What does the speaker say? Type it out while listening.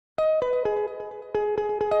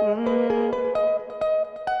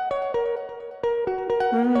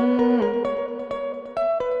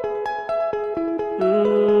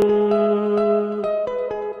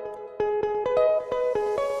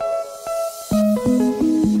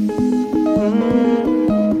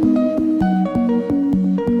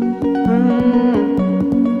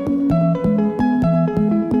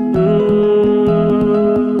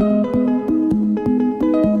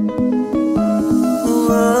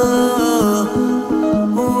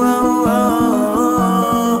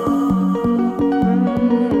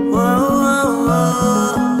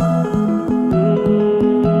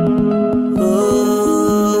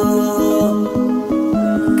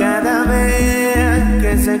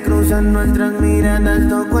se cruzan nuestras miradas,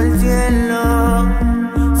 toco el cielo.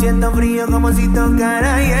 Siento frío como si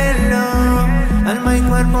tocara hielo. Alma y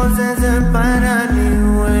cuerpo se separan y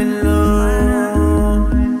vuelo.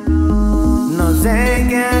 No sé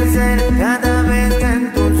qué hacer cada vez que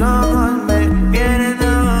en tus ojos me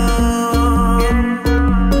pierdo.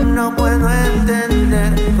 No puedo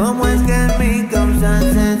entender cómo es que mi causa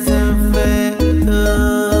se efecto.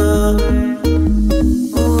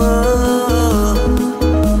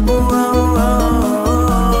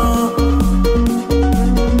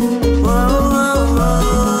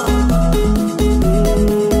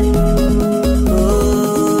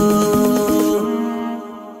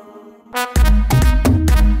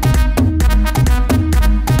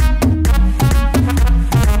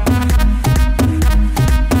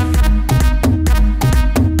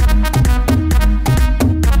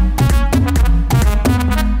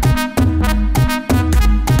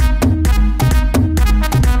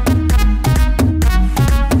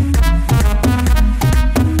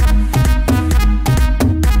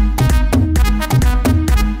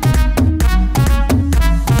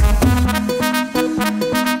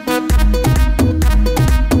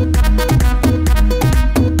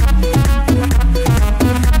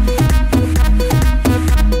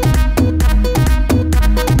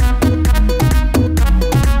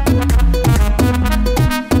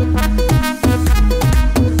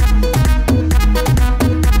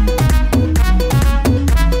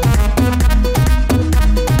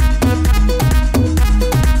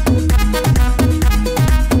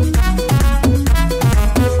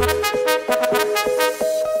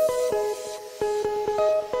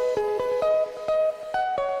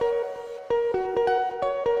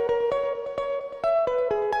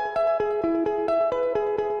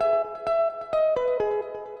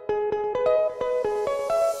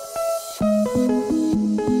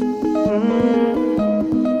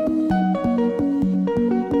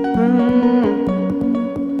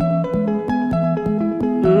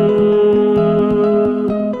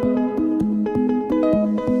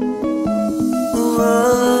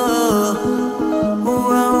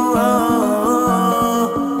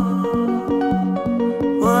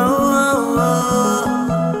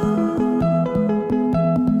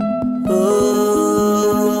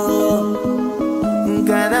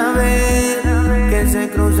 Cada vez que se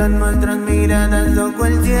cruzan nuestras miradas, toco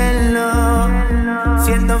el cielo.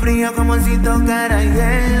 Siento frío como si tocara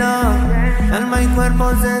hielo. Alma y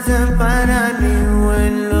cuerpo se separan y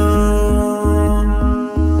vuelo.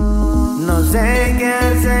 No sé qué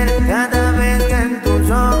hacer cada vez que en tus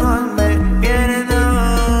ojos me pierdo.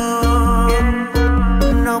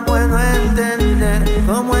 No puedo entender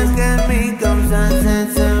cómo es que mi causa se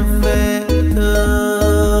efecto.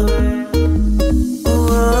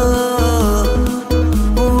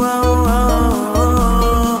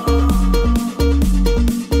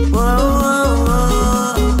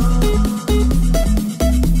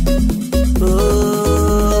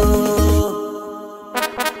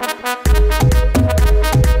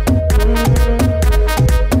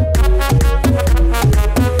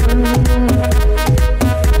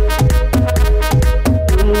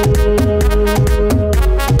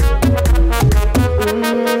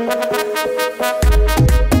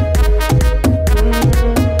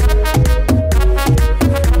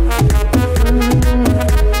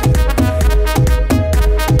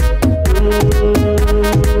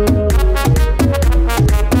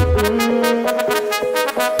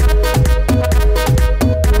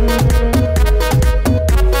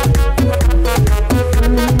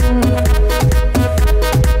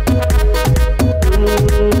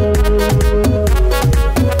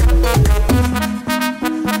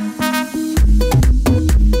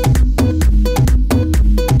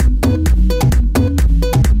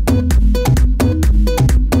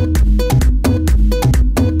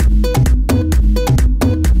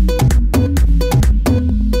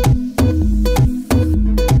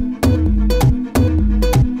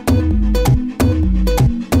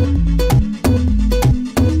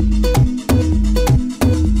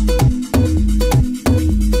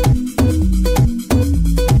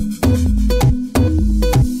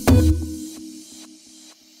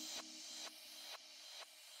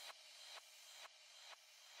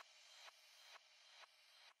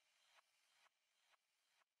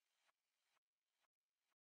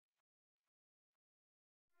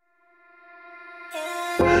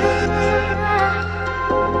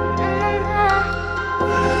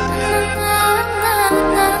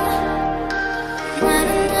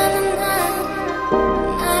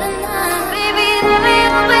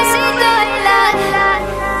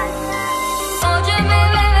 Óyeme,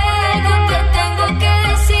 bebé, algo te tengo que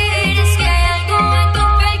decir. Es que hay algo en tu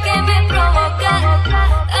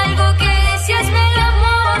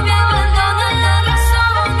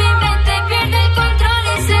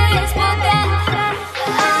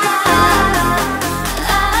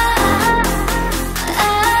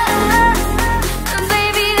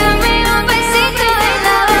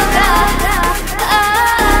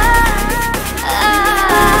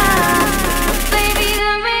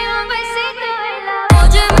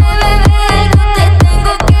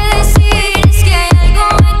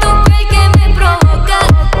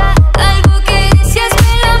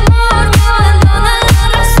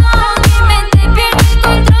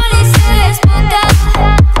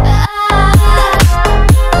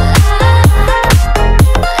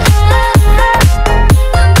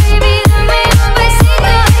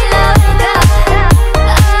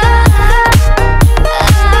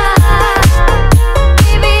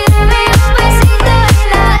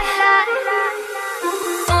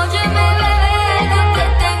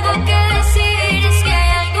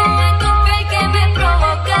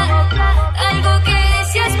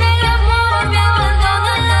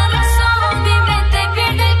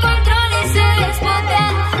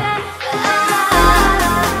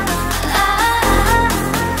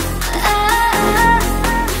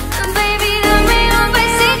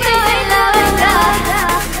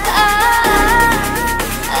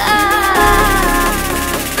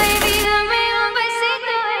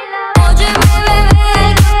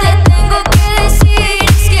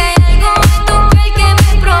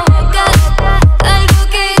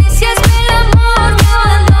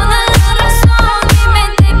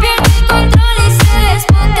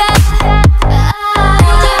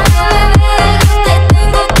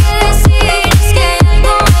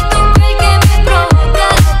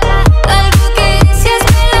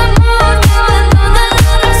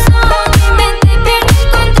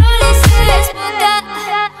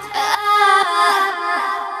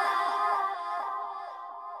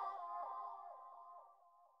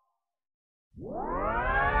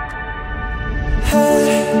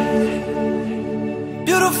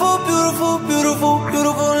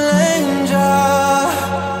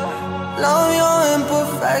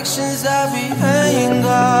imperfections that we ain't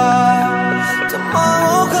got.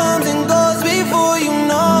 Tomorrow comes and goes before you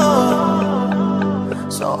know.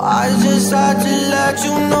 So I just had to let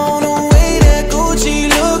you know the way that Gucci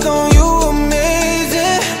look on you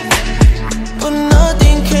amazing, but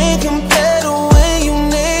nothing can compare to when you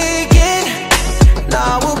naked.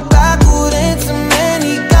 Now we're backward into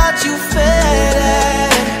many, got you fed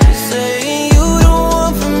up. Saying you the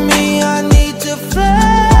one for me, I need to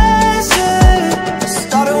flash it.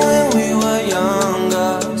 Started when we were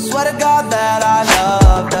younger, swear to God that I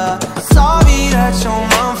loved her. Sorry that your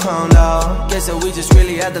mom found out, guess that we just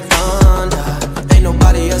really had the thunder. Ain't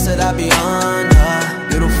nobody else that I be under.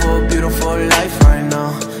 Beautiful, beautiful life right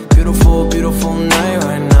now. Beautiful, beautiful night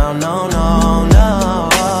right now. No, no, no.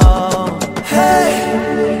 Hey,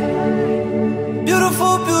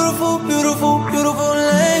 beautiful, beautiful, beautiful, beautiful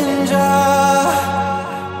angel.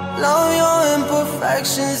 Love your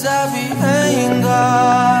imperfections that we ain't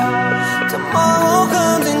got. Tomorrow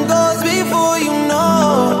comes and goes before you know.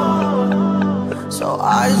 So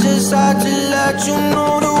I just had to let you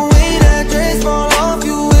know the way that dress fall off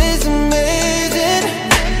you is amazing.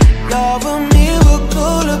 Love a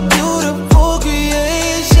miracle, a beautiful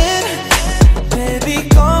creation. Baby,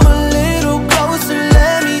 come a little closer,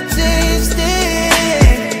 let me taste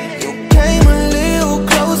it. You came a little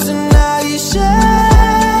closer, now you're shaking.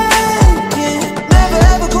 Never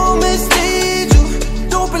ever go mislead you.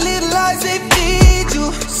 Don't believe the lies they feed you.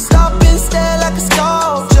 Stop and stare like a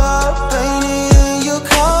sculpture, painted in your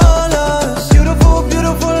colors. Beautiful,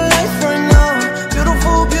 beautiful life right now.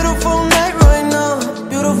 Beautiful, beautiful night right now.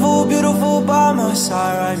 Beautiful, beautiful by my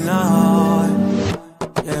side right now.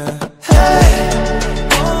 Yeah. Hey,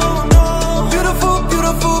 beautiful,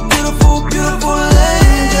 beautiful, beautiful, beautiful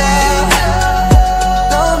angel.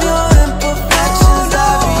 Love your imperfections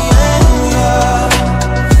that we ain't got.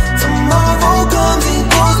 Tomorrow comes and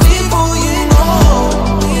goes before you know.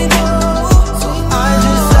 So I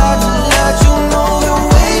just had to let you know the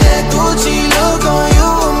way that Gucci look on you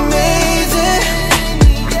amazing,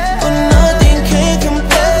 but nothing can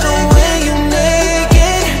compare to when you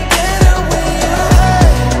naked.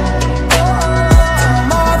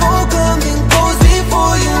 Tomorrow comes and goes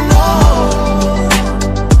before you know.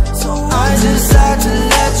 So I just had to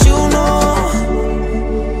let you know.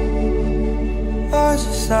 I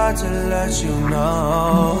just had to let you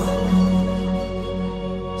know.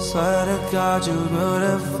 Swear to God, you're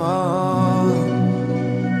beautiful.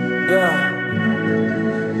 Yeah.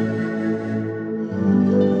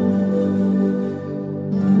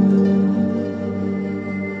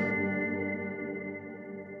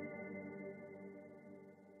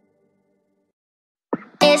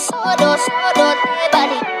 Es oro, oro de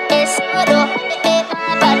body. Es oro de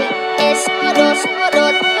body. Es oro, oro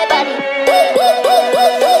de body.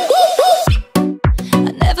 I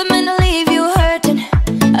never meant to leave you hurting.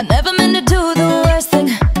 I never meant to do the worst thing.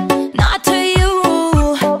 Not to you.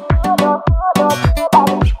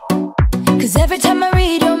 'Cause every time I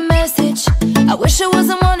read your message, I wish I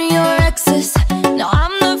wasn't one of your exes. No,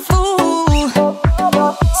 I'm the fool.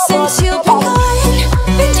 Since you've been gone,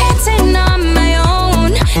 been dancing on my own.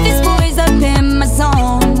 These boys up in my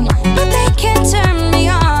zone, but they can't turn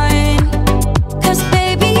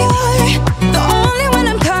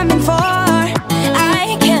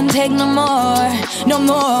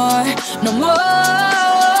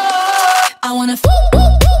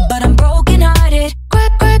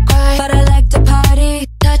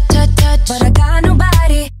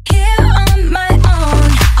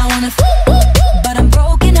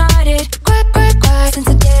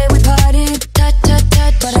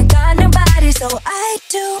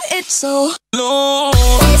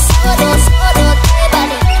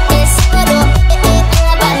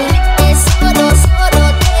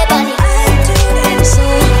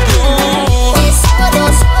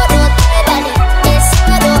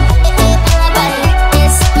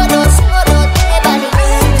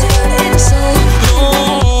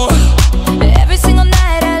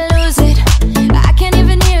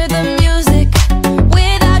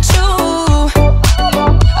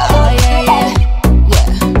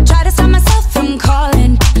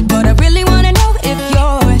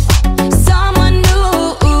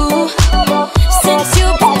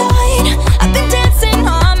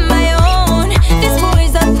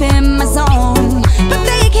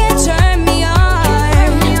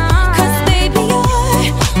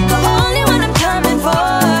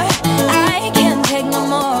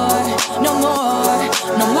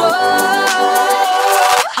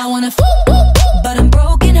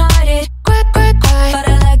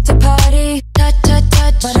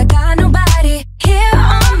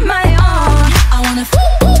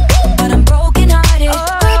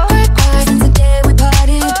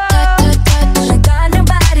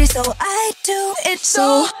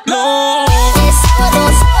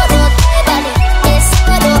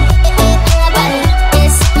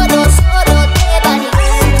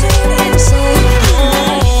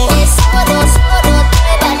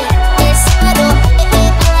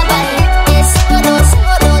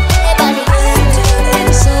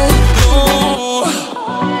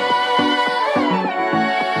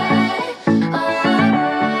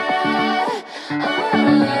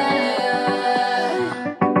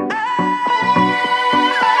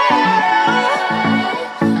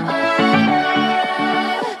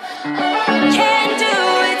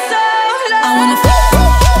I wanna feel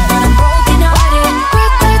when I'm broken hearted.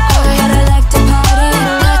 Work, work, work, but I like to party.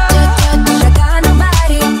 I got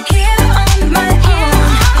nobody here on my own.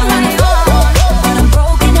 I wanna feel when I'm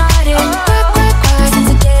broken hearted. Work, work, work, since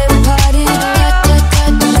the day we parted.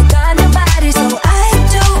 I got nobody, so I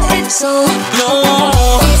do it solo.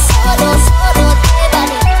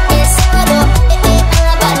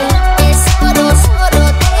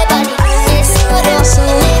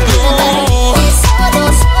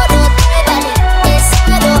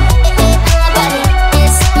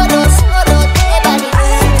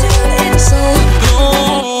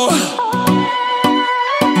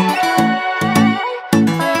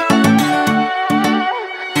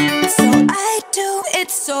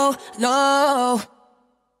 Low.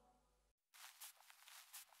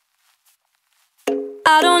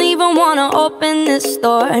 I don't even wanna open this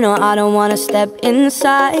door. No, I don't wanna step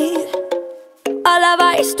inside. All of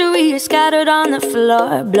our history is scattered on the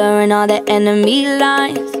floor, blurring all the enemy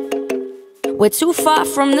lines. We're too far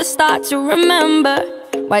from the start to remember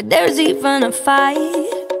why there's even a fight.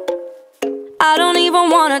 I don't even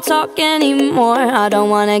wanna talk anymore. I don't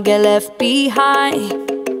wanna get left behind.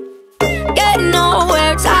 Get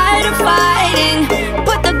nowhere, tired of fighting.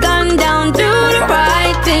 Put the gun down, do the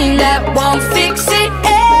right thing. That won't fix it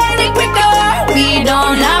any quicker. We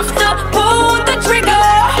don't have to pull the trigger.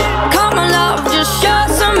 Come on, love, just show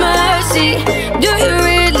some mercy. Do you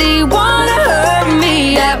really wanna hurt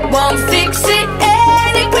me? That won't fix it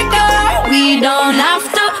any quicker. We don't have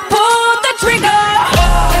to pull the trigger.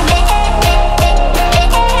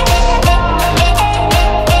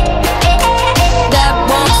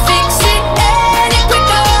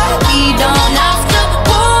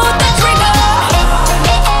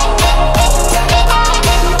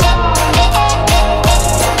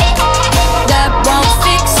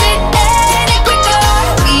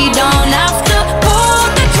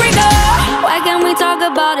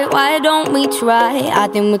 I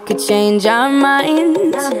think we could change our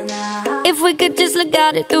minds if we could just look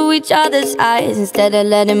at it through each other's eyes instead of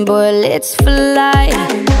letting bullets fly.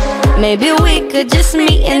 Maybe we could just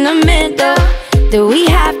meet in the middle. Do we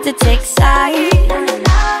have to take sides?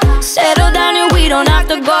 Settle down and we don't have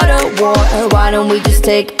to go to war. Why don't we just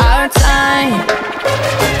take our time?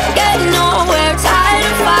 Get nowhere, tired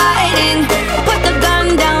of fighting. Put the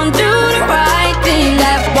gun down, do the right thing.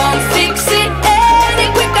 That won't fix it any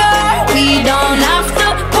quicker. We don't have to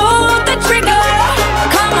pull the trigger.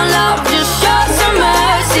 Come on, love, just show some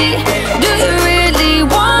mercy. Do you really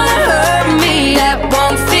wanna hurt me? That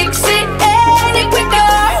won't fix it any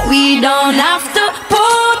quicker. We don't have to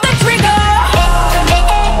pull the trigger.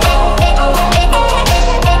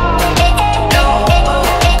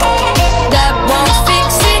 That won't fix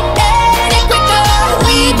it any quicker.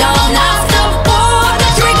 We don't have to pull the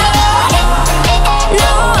trigger.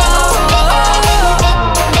 No.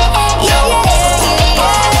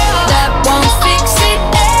 That won't fix it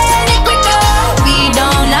any quicker. We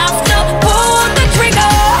don't have to pull the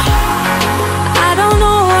trigger. I don't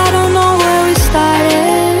know where we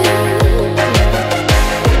started.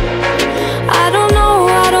 I don't know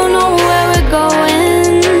where we're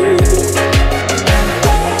going.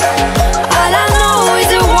 All I know is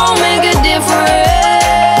it won't make a difference.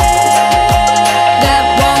 That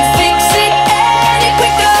won't fix it any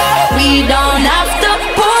quicker. We don't have to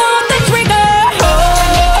pull the trigger.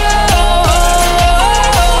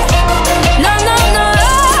 No, no, no.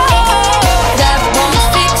 That won't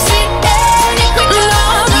fix it any quicker.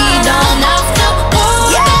 We don't have to pull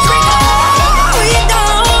the trigger. We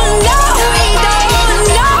don't know.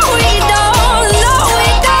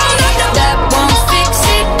 That won't fix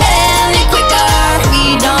it any quicker. We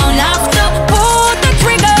don't have to pull the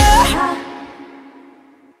trigger.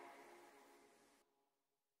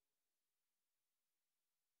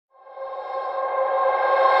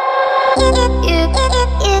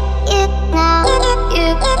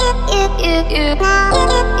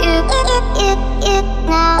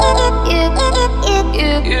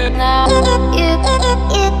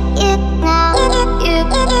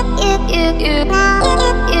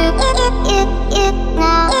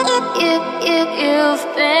 You've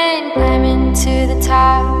been climbing to the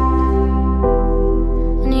top,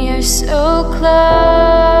 and you're so close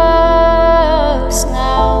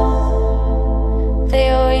now. They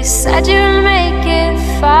always said you'd make it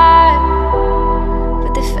far,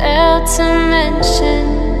 but they failed to mention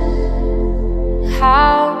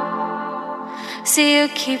how. So you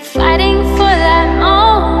keep fighting for that moment.